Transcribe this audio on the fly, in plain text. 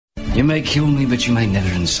You may kill me, but you may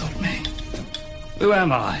never insult me. Who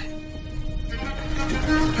am I?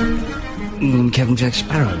 Captain Jack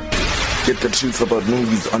Sparrow. Get the truth about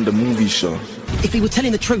movies on the movie show. If he were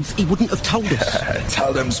telling the truth, he wouldn't have told us.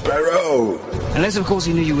 Tell them, Sparrow. Unless, of course,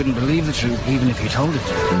 he knew you wouldn't believe the truth, even if you told it.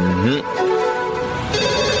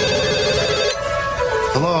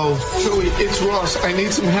 Hello? Joey, it's Ross. I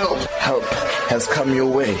need some help. Help has come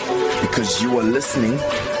your way because you are listening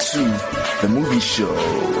to the movie show.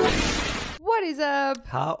 What is up?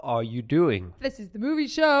 How are you doing? This is the movie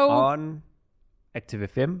show On Active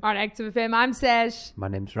FM. on Active FM. I'm Sash, My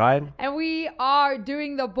name's Ryan. and we are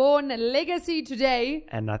doing the Bourne Legacy today.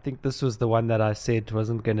 And I think this was the one that I said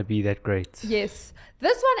wasn't going to be that great. Yes,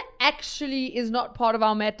 this one actually is not part of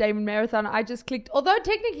our Matt Damon marathon. I just clicked, although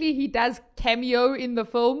technically he does cameo in the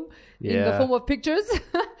film, in the Yeah. form of pictures.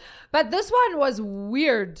 But this one was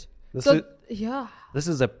weird. This So, is- yeah, This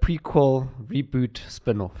is a prequel, reboot,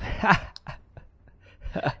 spin-off.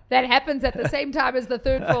 that happens at the same time as the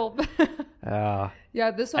third film.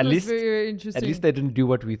 Yeah, this one At was least- very interesting. At least they didn't do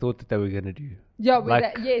what we thought that they were going to do. Yeah,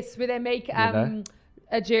 Like, where they make know?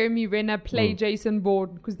 a Jeremy Renner play Jason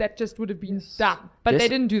Bourne, because that just would have been dumb. But they Yes.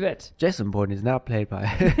 didn't do that. Jason Bourne is now played by...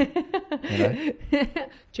 you know?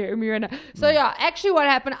 Jeremy Renner. So yeah, actually what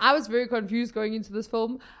happened, I was very confused going into this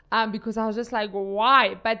film because I was just like,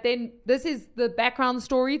 why? But then this is the background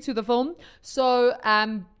story to the film. So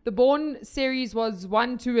the Bourne series was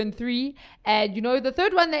 1, 2, and 3. And you know, the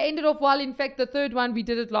third one, they ended off well. In fact, the third one, we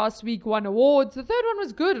did it last week, won awards. The third one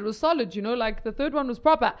was good. It was solid, you know, like the third one was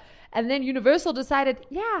proper. And then Universal decided,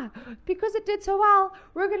 yeah, because it did so well,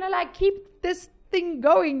 we're going to like keep this thing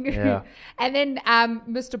going. Yeah. And then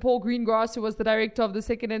Mr. Paul Greengrass, who was the director of the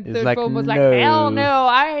second and He's third like, film, was like, "No." hell no,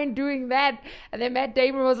 I ain't doing that. And then Matt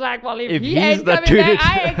Damon was like, well, if he he's ain't not coming doing back,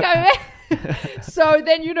 I ain't coming back. So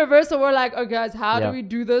then Universal were like, oh guys, how Yeah. do we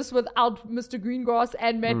do this without Mr. Greengrass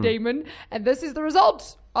and Matt Damon? And this is the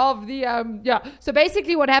result of the so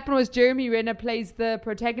basically what happened was Jeremy Renner plays the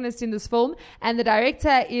protagonist in this film, and the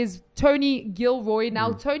director is Tony Gilroy.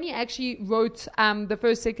 Now Tony actually wrote the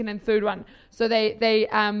first, second, and third one, so they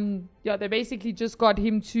basically just got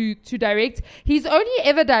him to direct. He's only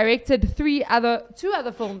ever directed two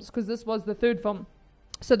other films, because this was the third film.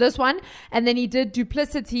 So this one, and then he did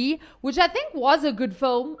Duplicity, which I think was a good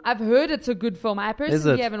film. I've heard it's a good film. I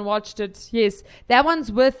personally it? haven't watched it. Yes, that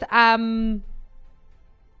one's with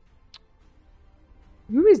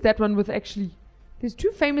who is that one with actually? There's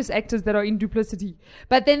two famous actors that are in Duplicity.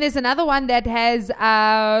 But then there's another one that has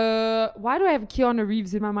why do I have Keanu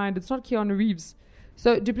Reeves in my mind? It's not Keanu Reeves.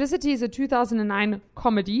 So Duplicity is a 2009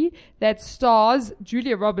 comedy that stars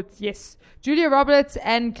Julia Roberts. Yes, Julia Roberts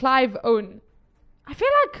and Clive Owen. I feel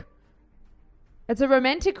like it's a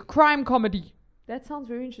romantic crime comedy. That sounds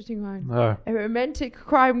very interesting, Ryan. Oh. A romantic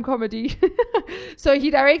crime comedy. So he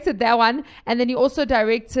directed that one, and then he also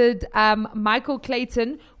directed Michael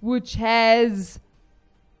Clayton, which has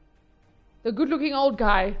the good-looking old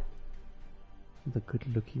guy. The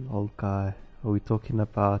good-looking old guy. Are we talking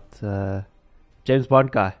about James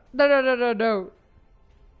Bond guy? No.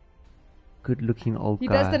 Good-looking old He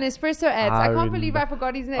guy. does the Nespresso ads. I can't believe I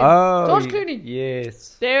forgot his name. Oh, George Clooney.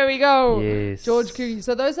 Yes. There we go. Yes. George Clooney.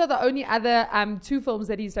 So those are the only other two films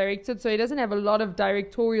that he's directed. So he doesn't have a lot of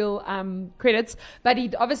directorial credits, but he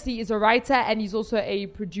obviously is a writer and he's also a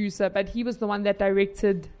producer. But he was the one that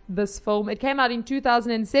directed this film. It came out in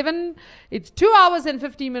 2007. It's 2 hours and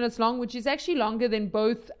 15 minutes long, which is actually longer than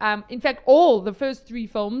both. In fact, all the first three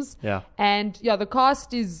films. Yeah. And yeah, the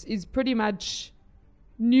cast is pretty much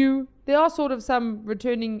new. There are sort of some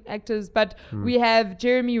returning actors, but we have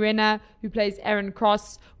Jeremy Renner, who plays Aaron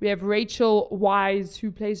Cross. We have Rachel Wise,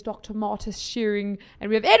 who plays Dr. Martis Shearing. And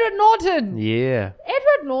we have Edward Norton. Yeah.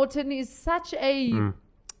 Edward Norton is such a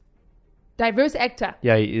diverse actor.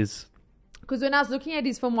 Yeah, he is. Because when I was looking at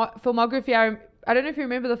his filmography, I don't know if you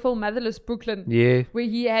remember the film Motherless Brooklyn. Yeah. Where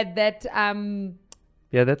he had that...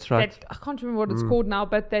 Yeah, that's right. I can't remember what it's called now,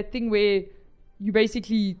 but that thing where you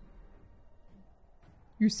basically...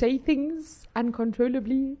 You say things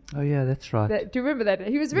uncontrollably. Oh, yeah, that's right. Do you remember that?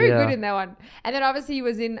 He was very Yeah. good in that one. And then obviously he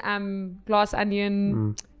was in Glass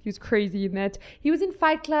Onion. He was crazy in that. He was in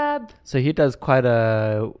Fight Club. So he does quite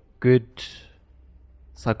a good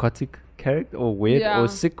psychotic character, or weird, Yeah. or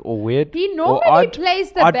sick, or weird. He or normally odd,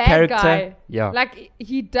 plays the odd bad character. guy. Yeah. Like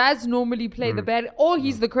he does normally play the bad, or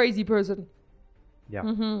he's the crazy person. Yeah.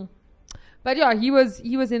 But yeah, he was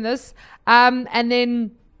in this. And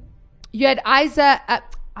then you had Oscar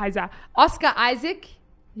Isaac.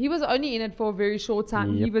 He was only in it for a very short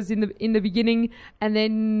time. Yep. He was in the beginning, and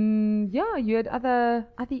then you had other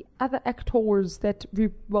actors that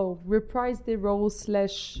reprised their roles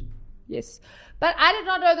 / Yes. But I did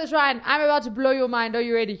not know this, Ryan. I'm about to blow your mind. Are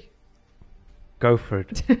you ready? Go for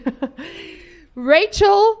it.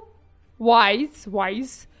 Rachel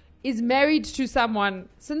Weisz is married to someone.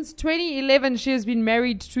 Since 2011, she has been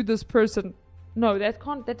married to this person. No, that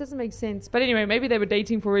doesn't make sense. But anyway, maybe they were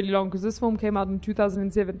dating for really long because this film came out in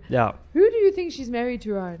 2007. Yeah. Who do you think she's married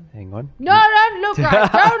to, Ryan? Hang on. No, don't look, Ryan.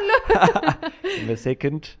 Don't look. In a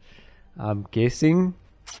second. I'm guessing.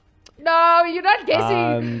 No, you're not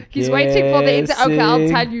guessing. He's waiting for the answer. Okay, I'll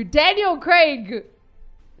tell you. Daniel Craig.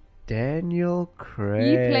 Daniel Craig.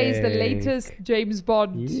 He plays the latest James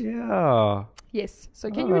Bond. Yeah. Yes. So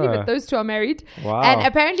can you believe it? Those two are married. Wow. And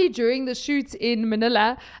apparently during the shoots in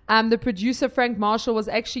Manila, the producer Frank Marshall was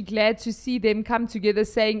actually glad to see them come together,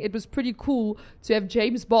 saying it was pretty cool to have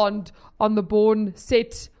James Bond on the Bourne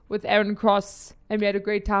set with Aaron Cross. And we had a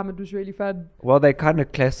great time. It was really fun. Well, they kind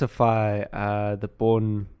of classify the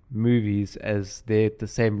Bourne movies as they're at the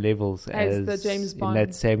same levels as the James Bond. In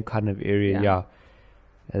that same kind of area, yeah.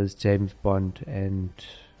 As James Bond and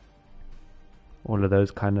all of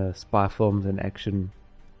those kind of spy films and action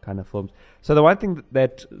kind of films. So the one thing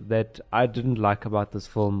that I didn't like about this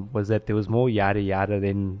film was that there was more yada yada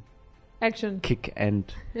than action, kick,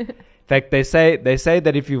 and in fact they say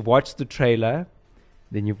that if you've watched the trailer,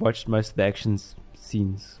 then you've watched most of the action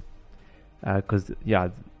scenes, because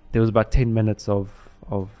there was about 10 minutes of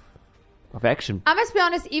action. I must be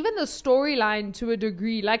honest, even the storyline to a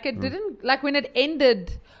degree, like it didn't, like when it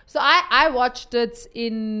ended. So I watched it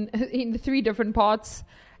in 3 different parts,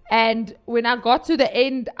 and when I got to the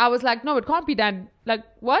end, I was like, no, it can't be done. Like,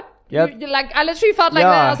 what? Yep. You like, I literally felt like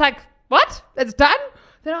that. I was like, what? It's done?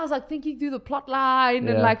 Then I was like thinking through the plot line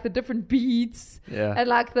and like the different beats and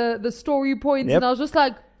like the story points, and I was just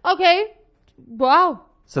like, okay, wow.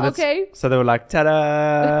 So okay. So they were like,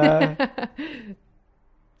 ta-da.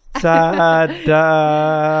 Ta-da.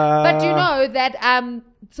 But you know that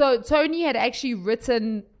so Tony had actually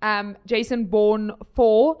written Jason Bourne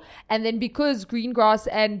 4, and then because Greengrass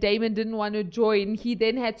and Damon didn't want to join, he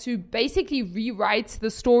then had to basically rewrite the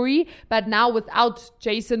story, but now without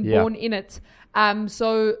Jason Bourne in it.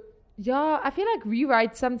 So yeah, I feel like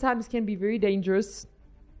rewrites sometimes can be very dangerous.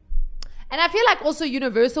 And I feel like also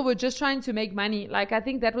Universal were just trying to make money. Like, I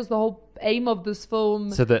think that was the whole aim of this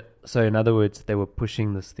film. So in other words, they were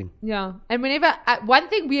pushing this thing. Yeah. And whenever one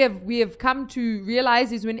thing we have come to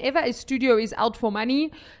realize is whenever a studio is out for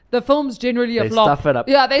money, the films generally a flop. Stuff it up.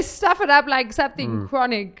 Yeah, they stuff it up like something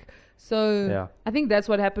chronic. So I think that's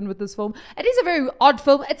what happened with this film. It is a very odd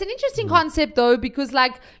film. It's an interesting concept though, because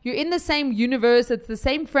like you're in the same universe, it's the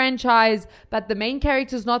same franchise, but the main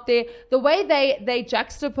character's not there. The way they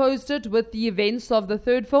juxtaposed it with the events of the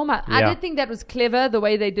third film, I did think that was clever, the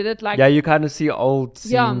way they did it. Like, you kind of see old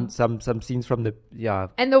scenes, some scenes from the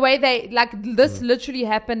and the way they like this literally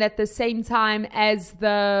happened at the same time as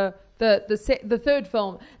the third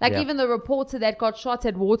film, like even the reporter that got shot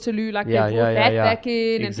at Waterloo, like they brought that back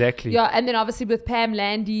in, exactly, and then obviously with Pam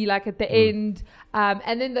Landy, like at the end,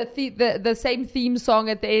 and then the same theme song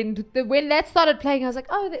at the end. When that started playing, I was like,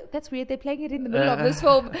 oh, that's weird. They're playing it in the middle of this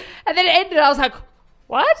film, and then it ended. I was like,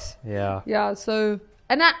 what? Yeah. So,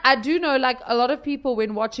 and I do know, like a lot of people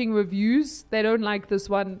when watching reviews, they don't like this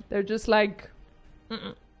one. They're just like,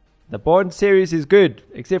 The Bourne series is good,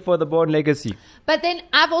 except for the Bourne Legacy. But then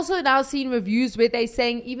I've also now seen reviews where they're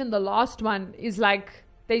saying even the last one is like,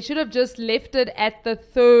 they should have just left it at the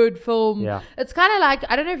third film. Yeah. It's kind of like,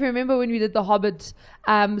 I don't know if you remember when we did The Hobbit.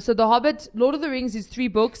 So The Hobbit, Lord of the Rings is 3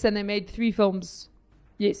 books and they made 3 films.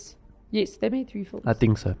 Yes, they made 3 films. I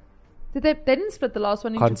think so. Did they didn't split the last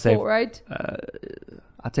one into 4, right?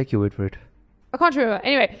 I'll take your word for it. I can't remember.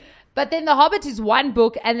 Anyway, but then The Hobbit is 1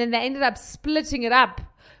 book and then they ended up splitting it up.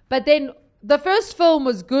 But then the first film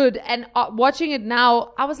was good, and watching it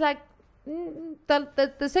now, I was like,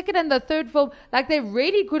 the second and the third film, like they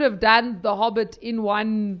really could have done The Hobbit in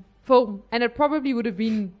 1 film, and it probably would have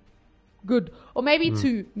been good. Or maybe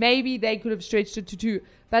 2. Maybe they could have stretched it to 2.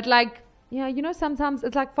 But like, yeah, you know, sometimes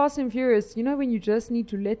it's like Fast and Furious. You know, when you just need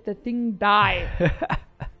to let the thing die.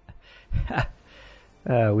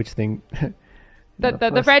 Which thing?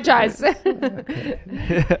 The franchise.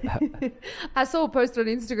 I saw a post on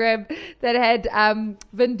Instagram that had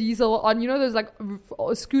Vin Diesel on, you know, those like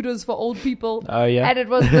scooters for old people. Oh yeah. And it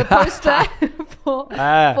was the poster for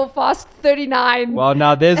Fast 39. Well,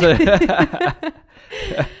 now there's a.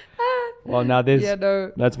 Yeah,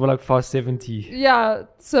 no. That's more like Fast 70. Yeah,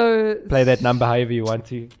 so play that number however you want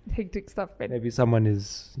to. Hectic stuff, man. Maybe someone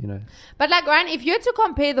is, you know. But like, Ryan, if you had to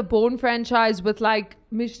compare the Bourne franchise with like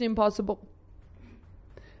Mission Impossible.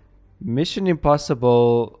 Mission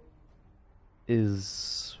Impossible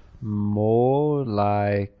is more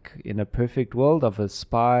like in a perfect world of a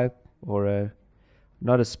spy or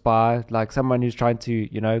not a spy, like someone who's trying to,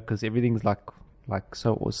 because everything's like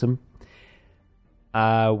so awesome.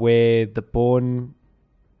 Where the Bourne,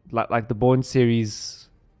 like the Bourne series,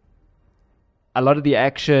 a lot of the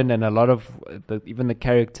action and a lot of even the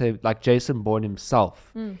character, like Jason Bourne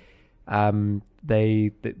himself,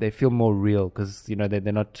 they feel more real because they're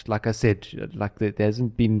not, like I said, like there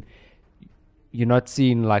hasn't been. You're not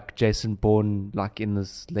seeing like Jason Bourne like in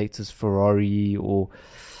this latest Ferrari or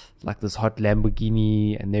like this hot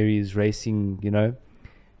Lamborghini, and there he is racing,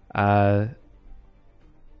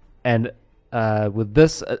 and with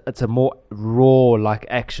this, it's a more raw like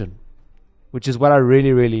action, which is what I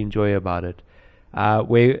really, really enjoy about it.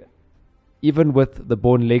 Where even with the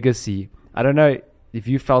Bourne Legacy, I don't know if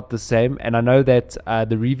you felt the same, and I know that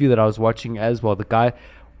the review that I was watching as well,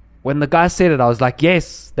 when the guy said it, I was like,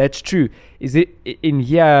 yes, that's true. Is it in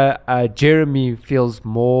here? Jeremy feels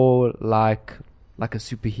more like a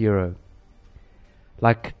superhero.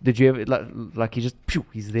 Like, did you ever like he just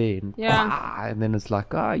he's there and and then it's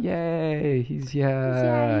like, oh yay, he's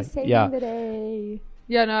here. He's saving the day.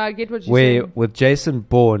 Yeah, no, I get what you're saying. saying. With Jason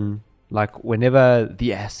Bourne, like whenever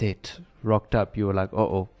the asset rocked up, you were like,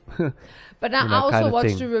 oh. But now I also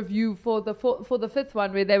watched a review for the fifth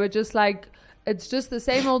one where they were just like, it's just the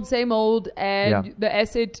same old, and the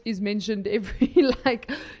asset is mentioned every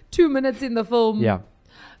like 2 minutes in the film. Yeah.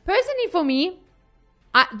 Personally, for me,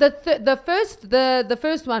 the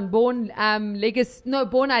first one, Bourne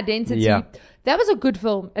Bourne Identity. Yeah. That was a good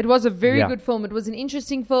film. It was a very good film. It was an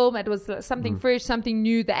interesting film. It was something fresh, something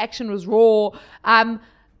new. The action was raw.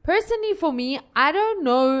 Personally, for me, I don't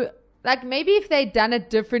know. Like maybe if they'd done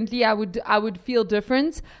it differently, I would feel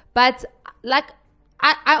different. But like.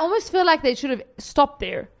 I almost feel like they should have stopped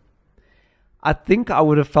there. I think I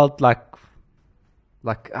would have felt like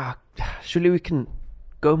surely we can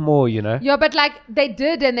go more, Yeah, but like they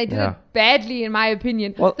did, and they did it badly, in my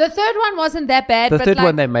opinion. Well, the third one wasn't that bad. The third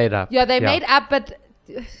one they made up. Yeah, they made up, but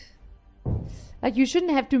like you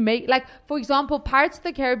shouldn't have to make, like, for example, Pirates of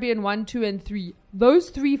the Caribbean 1, 2, and 3. Those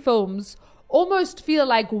 3 films almost feel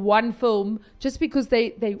like one film just because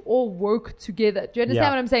they all work together. Do you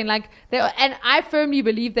understand what I'm saying? Like and I firmly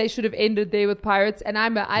believe they should have ended there with Pirates, and I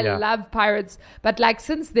love Pirates, but like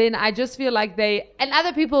since then I just feel like and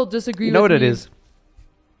other people disagree with me. You know what it is?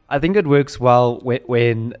 I think it works well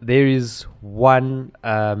when there is one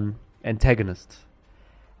antagonist,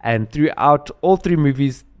 and throughout all 3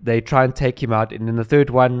 movies they try and take him out, and in the third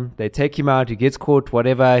one they take him out, he gets caught,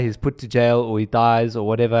 whatever, he's put to jail or he dies or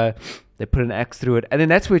whatever. They put an axe through it, and then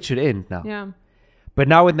that's where it should end now. Yeah. But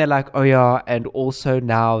now when they're like, oh yeah, and also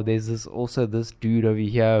now there's this dude over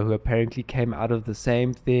here who apparently came out of the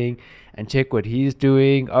same thing, and check what he's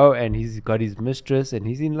doing. Oh, and he's got his mistress and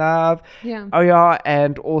he's in love. Yeah. Oh yeah,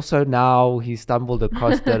 and also now he stumbled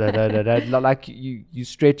across like you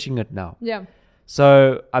stretching it now. Yeah.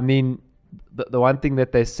 So I mean, the one thing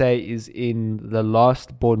that they say is in the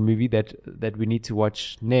last Bourne movie that we need to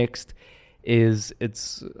watch next. It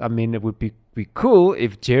would be cool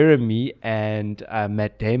if Jeremy and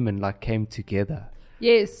Matt Damon like came together.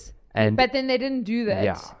 Yes. But then they didn't do that.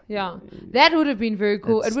 Yeah. That would have been very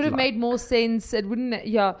cool. It would have made more sense. It wouldn't.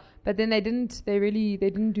 Yeah. But then they didn't. They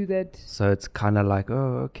didn't do that. So it's kind of like,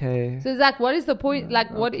 oh, okay. So it's like, what is the point? Like,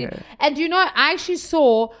 what? Okay. And I actually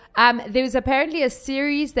saw. There was apparently a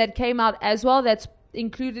series that came out as well. That's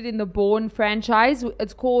included in the Bourne franchise.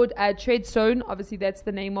 It's called Treadstone. Obviously, that's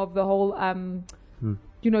the name of the whole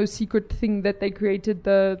secret thing that they created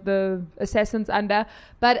the assassins under.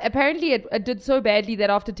 But apparently it did so badly that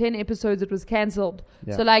after 10 episodes it was cancelled.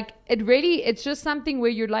 Yeah. So like it's just something where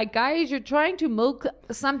you're like, guys, you're trying to milk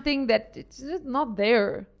something that it's just not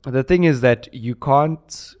there. The thing is that you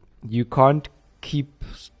can't keep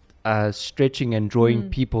stretching and drawing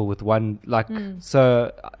people with one, like,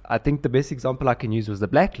 so I think the best example I can use was the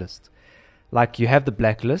Blacklist. Like, you have the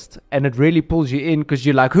Blacklist and it really pulls you in because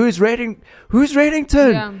you're like, who's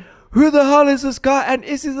Reddington? Yeah. Who the hell is this guy? And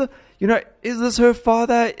is this her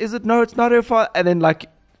father? No, it's not her father. And then like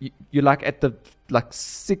you're like at the like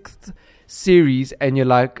 6th series and you're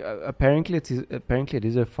like, apparently it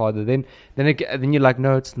is her father. Then you're like,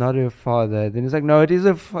 no, it's not her father. Then it's like, no, it is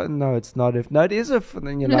her no, it's not her. No, it is her.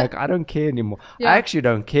 Then you're like, I don't care anymore. Yeah. I actually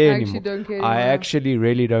don't care anymore. I actually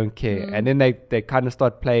really don't care. And then they kind of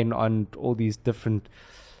start playing on all these different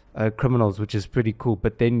criminals, which is pretty cool.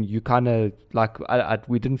 But then you kind of like,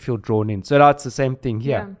 we didn't feel drawn in. So that's the same thing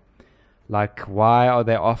here. Yeah. Like, why are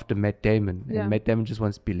they after Matt Damon? Yeah. And Matt Damon just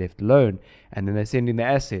wants to be left alone. And then they send in the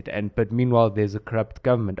asset. But meanwhile, there's a corrupt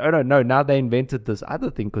government. Oh, no. Now they invented this other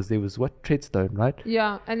thing because there was Treadstone, right?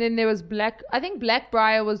 Yeah. And then there was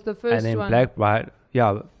Blackbriar was the first and then one. Blackbriar,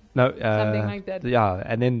 yeah. No, Something like that. Yeah.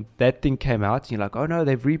 And then that thing came out. And you're like, oh, no,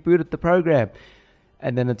 they've rebooted the program.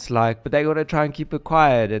 And then it's like, but they got to try and keep it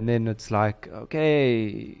quiet. And then it's like,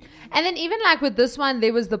 okay. And then even like with this one,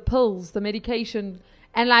 there was the pills, the medication.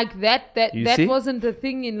 And like that see? wasn't a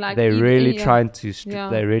thing in like. They're really trying to. Yeah.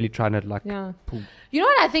 They're really trying to like. Yeah. Pull. You know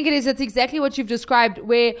what I think it is? It's exactly what you've described.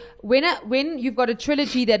 Where when you've got a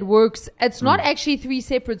trilogy that works, it's not actually three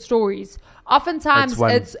separate stories. Oftentimes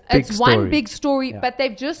it's one big story, yeah. but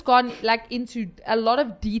they've just gone like into a lot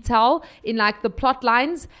of detail in like the plot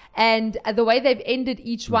lines and the way they've ended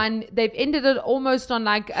each one. They've ended it almost on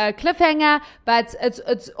like a cliffhanger, but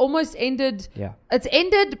it's almost ended. Yeah. It's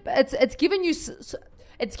ended. It's given you.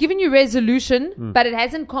 It's given you resolution, but it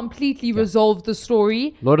hasn't completely resolved the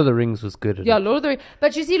story. Lord of the Rings was good at it. Lord of the Rings.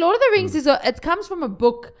 But you see, Lord of the Rings it comes from a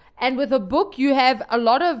book. And with a book, you have a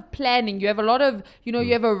lot of planning. You have a lot of,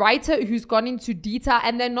 you have a writer who's gone into detail,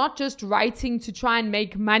 and they're not just writing to try and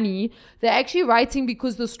make money. They're actually writing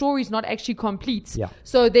because the story's not actually complete. Yeah.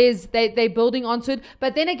 So they're building onto it.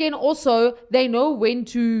 But then again, also, they know when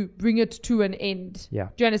to bring it to an end. Yeah.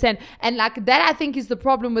 Do you understand? And like that, I think, is the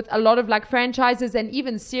problem with a lot of like franchises and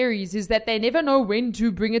even series, is that they never know when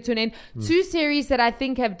to bring it to an end. Two series that I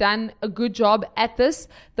think have done a good job at this.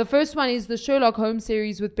 The first one is the Sherlock Holmes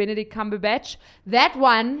series with Benedict Cumberbatch. That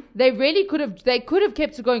one, they could have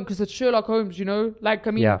kept it going because it's Sherlock Holmes, like,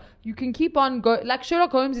 I mean, Yeah. you can keep on go. Like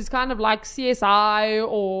Sherlock Holmes is kind of like CSI,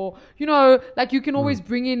 or like you can always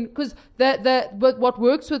bring in, because what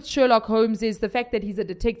works with Sherlock Holmes is the fact that he's a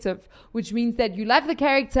detective, which means that you love the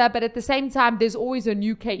character, but at the same time there's always a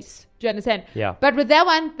new case. Do you understand? Yeah. But with that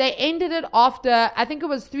one, they ended it after, I think it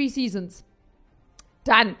was 3 seasons.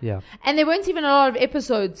 Done. Yeah. And there weren't even a lot of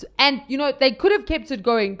episodes. And, they could have kept it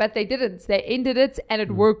going, but they didn't. They ended it and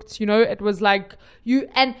it worked. It was like you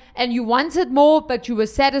wanted more, but you were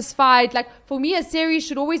satisfied. Like for me, a series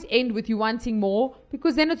should always end with you wanting more,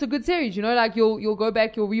 because then it's a good series, like you'll go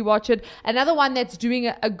back, you'll rewatch it. Another one that's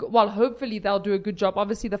doing well, hopefully they'll do a good job.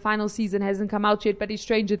 Obviously the final season hasn't come out yet, but it's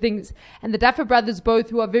Stranger Things. And the Duffer Brothers, both,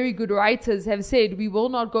 who are very good writers, have said, we will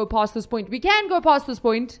not go past this point. We can go past this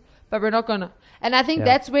point, but we're not gonna. And I think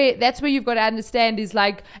that's where you've got to understand is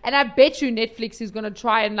like, and I bet you Netflix is gonna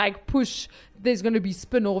try and like push. There's gonna be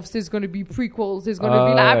spin-offs. There's gonna be prequels. There's gonna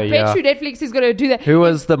be like, I bet you Netflix is gonna do that. Who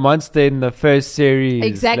was the monster in the first series?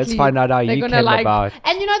 Exactly. Let's find out how you came about.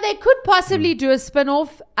 And they could possibly do a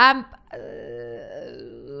spin-off. I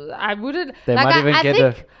wouldn't. They might even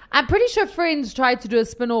get I'm pretty sure Friends tried to do a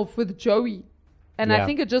spin-off with Joey, and I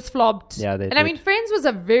think it just flopped. Yeah, they and did. I mean, Friends was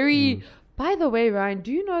a very. By the way, Ryan,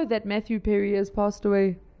 do you know that Matthew Perry has passed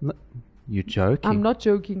away? No, you're joking. I'm not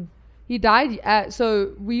joking. He died.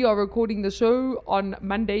 So we are recording the show on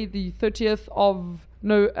Monday, the 30th of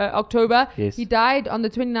October. Yes. He died on the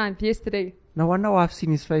 29th, yesterday. No wonder why I've seen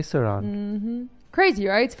his face around. Mm-hmm. Crazy,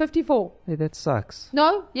 right? It's 54. Hey, that sucks.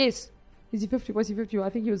 No? Yes. Is he 50? Was he 50? I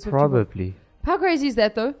think he was 54. Probably. How crazy is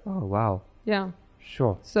that, though? Oh, wow. Yeah.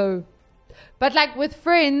 Sure. So, but like with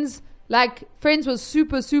Friends, like Friends was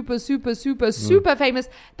super famous.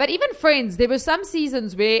 But even Friends, there were some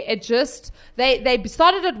seasons where it just, they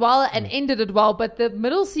started it well and ended it well. But the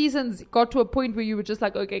middle seasons got to a point where you were just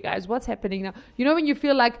like, okay, guys, what's happening now? When you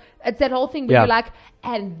feel like it's that whole thing where you're like,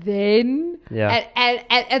 and then, and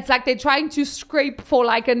it's like they're trying to scrape for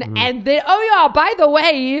like an, and then, oh yeah, by the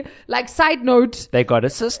way, like side note, they got a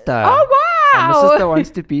sister. Oh wow. And the sister wants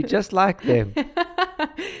to be just like them.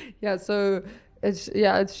 Yeah, so it's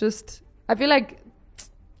just, I feel like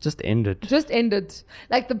just ended.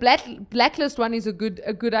 Like the blacklist one is a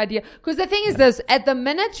good idea, because the thing is this: at the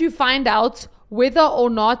minute you find out whether or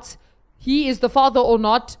not he is the father or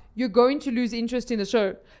not, you're going to lose interest in the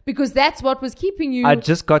show, because that's what was keeping you. I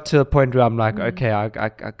just got to a point where I'm like, okay, I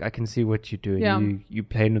can see what you're doing. Yeah. You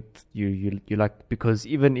playing with you like, because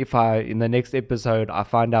even if in the next episode I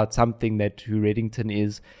find out something that who Reddington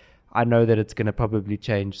is, I know that it's going to probably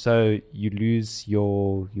change. So you lose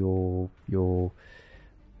your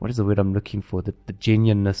what is the word I'm looking for? The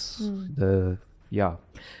genuineness.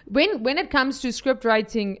 When it comes to script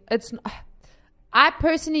writing, I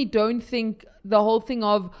personally don't think the whole thing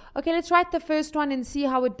of, okay, let's write the first one and see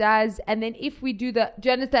how it does, and then if we do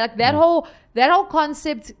you understand? Like that whole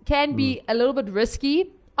concept can be a little bit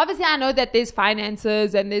risky. obviously I know that there's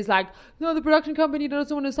finances and there's like, no, the production company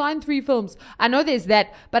doesn't want to sign 3 films. I know there's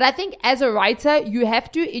that, but I think as a writer, you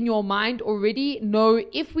have to in your mind already know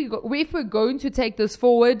if we're going to take this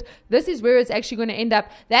forward, this is where it's actually going to end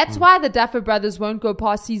up. That's why the Duffer Brothers won't go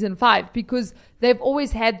past season 5, because they've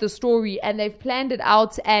always had the story and they've planned it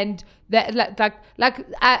out, and that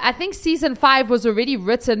I think season 5 was already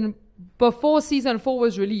written before season 4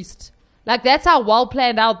 was released. Like, that's how well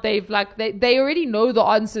planned out they already know the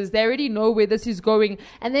answers. They already know where this is going.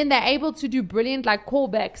 And then they're able to do brilliant, like,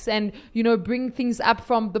 callbacks and, bring things up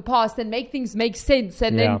from the past and make things make sense.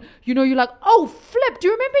 And then, you're like, oh, flip. Do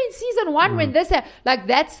you remember in season 1 when this happened? Like,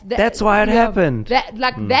 that's why it happened.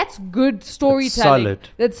 That's good storytelling.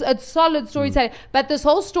 It's solid storytelling. But this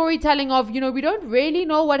whole storytelling of, we don't really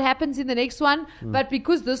know what happens in the next one. But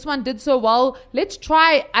because this one did so well, let's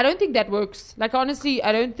try. I don't think that works. Like, honestly,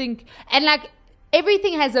 I don't think... And like,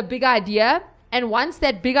 everything has a big idea, and once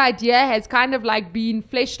that big idea has kind of like been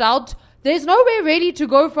fleshed out, there's nowhere really to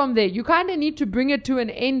go from there. You kind of need to bring it to an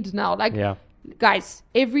end now. Like, guys,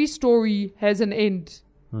 every story has an end.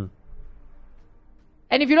 And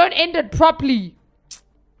if you don't end it properly,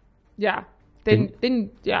 then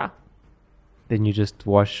you just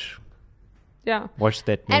wash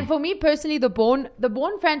that. And for me personally, the Bourne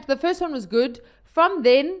franchise, the first one was good. From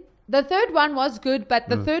then, the third one was good, but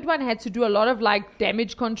the third one had to do a lot of like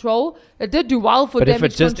damage control. It did do well for damage control. But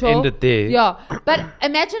if it just ended there. Yeah. But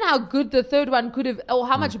imagine how good the third one could have, or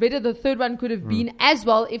how much better the third one could have been as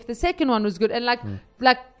well if the second one was good. And I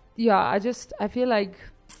feel like,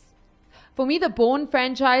 for me, the Bourne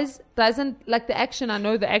franchise doesn't, like, the action, I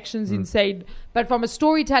know the action's insane, but from a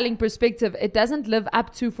storytelling perspective, it doesn't live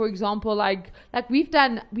up to, for example, like we've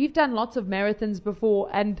done lots of marathons before,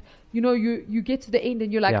 and you get to the end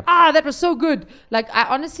and you're like, that was so good. Like, I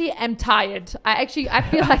honestly am tired. I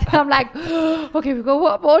feel like I'm like, okay, we've got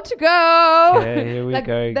one more to go. Okay, here we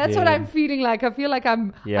go. That's what I'm feeling like. I feel like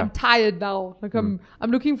I'm tired now. Like I'm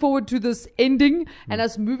looking forward to this ending and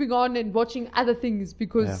us moving on and watching other things,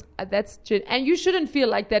 because and you shouldn't feel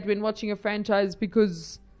like that when watching a franchise,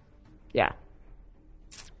 because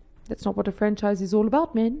that's not what a franchise is all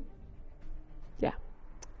about, man. Yeah.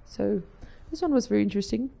 So this one was very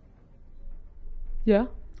interesting. Yeah.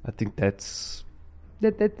 I think that's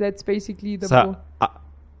basically the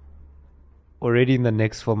already in the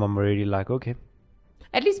next film, I'm already like, okay.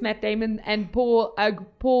 At least Matt Damon and Paul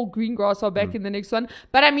Greengrass are back in the next one.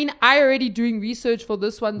 But I mean, I already doing research for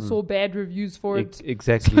this one, saw bad reviews for it.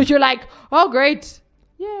 Exactly. So you're like, oh, great.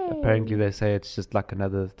 Yay. Apparently they say it's just like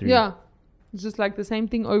another 3. Yeah. It's just like the same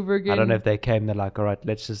thing over again. I don't know if they came, they're like, all right,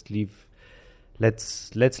 let's just leave.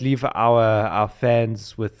 Let's leave our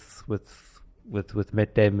fans with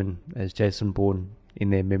Matt Damon as Jason Bourne in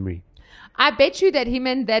their memory. I bet you that him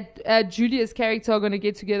and that Julia's character are going to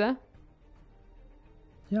get together.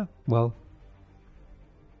 Yeah, well,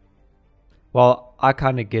 I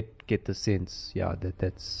kind of get the sense,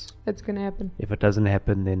 that's going to happen. If it doesn't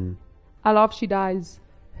happen, then I laugh she dies.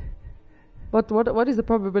 What is the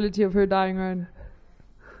probability of her dying, Ryan?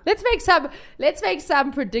 Let's make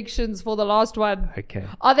some predictions for the last one. Okay.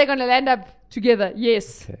 Are they going to land up together?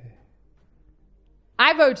 Yes. Okay.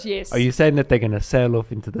 I vote yes. Are you saying that they're going to sail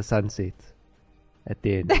off into the sunset at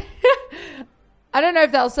the end? I don't know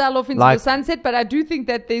if they'll sail off into the sunset, but I do think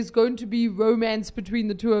that there's going to be romance between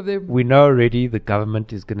the two of them. We know already the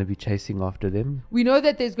government is going to be chasing after them. We know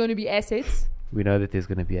that there's going to be assets. And we know that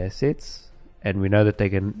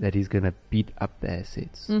he's going to beat up the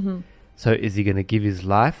assets. Mm-hmm. So is he going to give his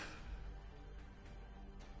life?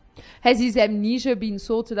 Has his amnesia been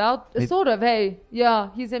sorted out? Sort of, hey.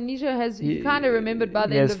 Yeah, his amnesia he kind of remembered by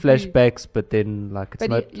the end of He has flashbacks, but then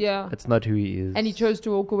it's not who he is. And he chose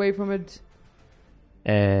to walk away from it.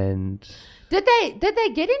 And did they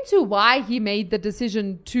get into why he made the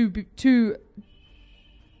decision to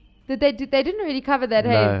they didn't really cover that,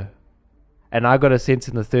 no. Hey? And I got a sense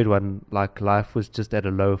in the third one, like, life was just at a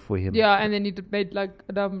low for him. Yeah, and then he made like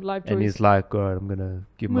a dumb life choice. And he's like, all right, I'm gonna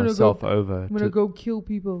give myself over. I'm gonna go kill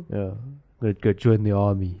people. Yeah, I'm gonna go join the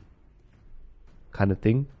army, kind of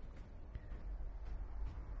thing.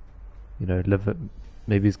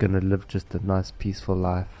 Maybe he's gonna live just a nice, peaceful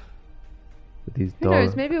life with his dog. Who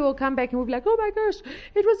knows? Maybe we'll come back and we'll be like, oh my gosh,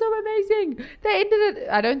 it was so amazing. They ended it.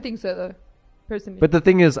 I don't think so, though, personally. But the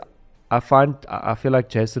thing is, I feel like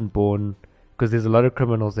Jason Bourne, because there's a lot of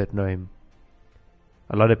criminals that know him,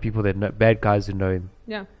 a lot of people that know, bad guys who know him.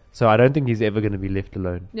 Yeah. So I don't think he's ever going to be left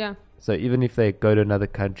alone. Yeah. So even if they go to another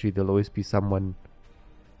country, there'll always be someone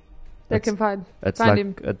that can find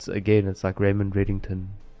him. It's like Raymond Reddington.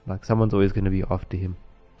 Like, someone's always going to be after him.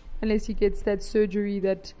 unless he gets that surgery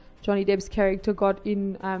that Johnny Depp's character got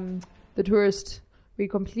in The Tourist, where he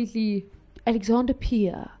completely Alexander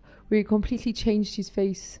Pierre, where he completely changed his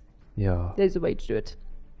face. Yeah. There's a way to do it.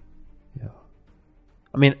 Yeah.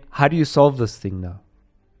 I mean, how do you solve this thing now?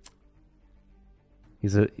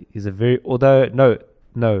 He's a very, although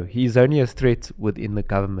no, he's only a threat within the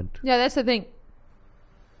government. Yeah, that's the thing.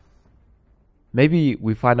 Maybe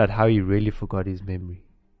we find out how he really forgot his memory.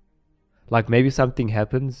 Like maybe something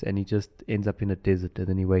happens and he just ends up in a desert and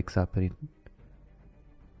then he wakes up and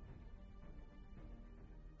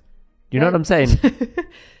you know what I'm saying?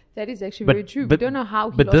 That is actually very true. We don't know how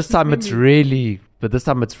he But lost this his time memory. but this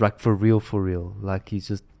time it's like for real. Like he's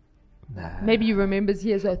just Maybe he remembers he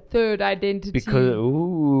has a third identity. because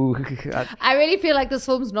I really feel like this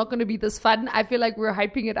film's not going to be this fun. I feel like we're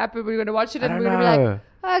hyping it up and we're going to watch it and I we're don't going to be know.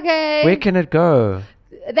 like, okay. Where can it go?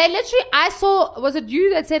 They literally, I saw, was it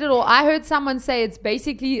you that said it, or I heard someone say it's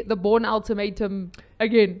basically the Bourne ultimatum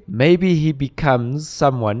again. Maybe he becomes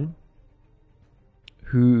someone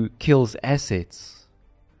who kills assets,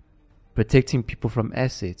 protecting people from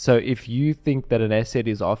assets. So if you think that an asset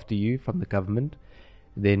is after you from the government,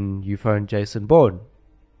 then you phone Jason Bourne,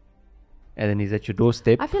 and then he's at your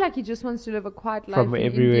doorstep. I feel like he just wants to live a quiet life From in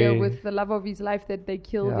everywhere. India with the love of his life that they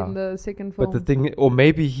killed in the second film. But the thing, or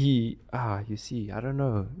maybe he, you see, I don't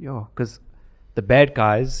know, because the bad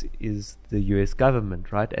guys is the US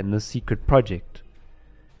government, right? And the secret project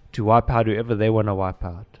to wipe out whoever they want to wipe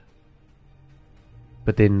out.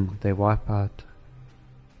 But then they wipe out.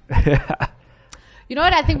 You know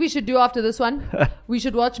what I think we should do after this one? We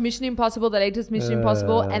should watch Mission Impossible, the latest Mission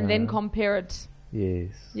Impossible, and then compare it.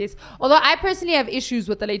 Yes. Although I personally have issues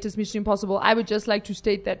with the latest Mission Impossible, I would just like to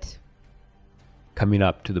state that. Coming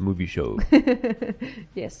up to the movie show.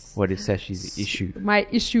 Yes. What is Sashi's issue? My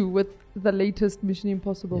issue with the latest Mission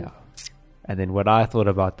Impossible. Yeah. And then what I thought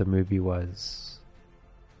about the movie was...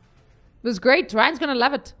 It was great. Ryan's going to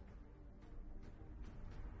love it.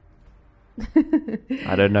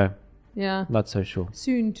 I don't know. Yeah. Not so sure.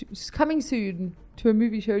 Coming soon to a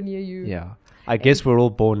movie show near you. Yeah. I guess we're all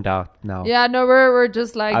boned out now. Yeah, no, we're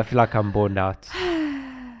just like... I feel like I'm boned out.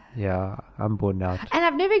 Yeah, I'm boned out. And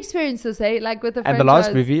I've never experienced this, like with the And franchise. the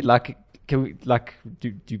last movie, like, can we, like,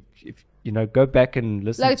 do if, go back and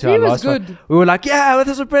listen like, to our 3 was last good. one? We were like, yeah,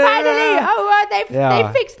 this was brilliant. Finally! They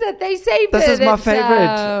fixed it. They saved This it. is my It's,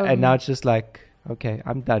 favorite. And now it's just like, okay,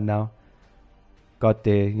 I'm done now. Got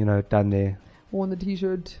there, done there. Worn the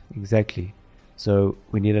t-shirt. Exactly. So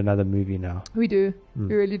we need another movie now. We do.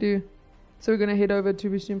 We really do. So we're going to head over to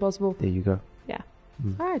Mission Impossible. There you go. Yeah.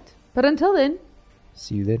 All right. But until then,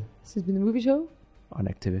 see you then. This has been the movie show on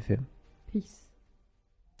Active FM. Peace.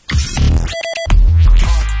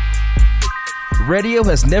 Radio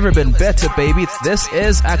has never been better, baby. This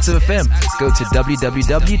is Active FM. Go to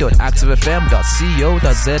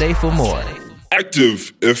www.activefm.co.za for more.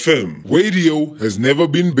 Active FM. Radio has never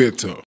been better.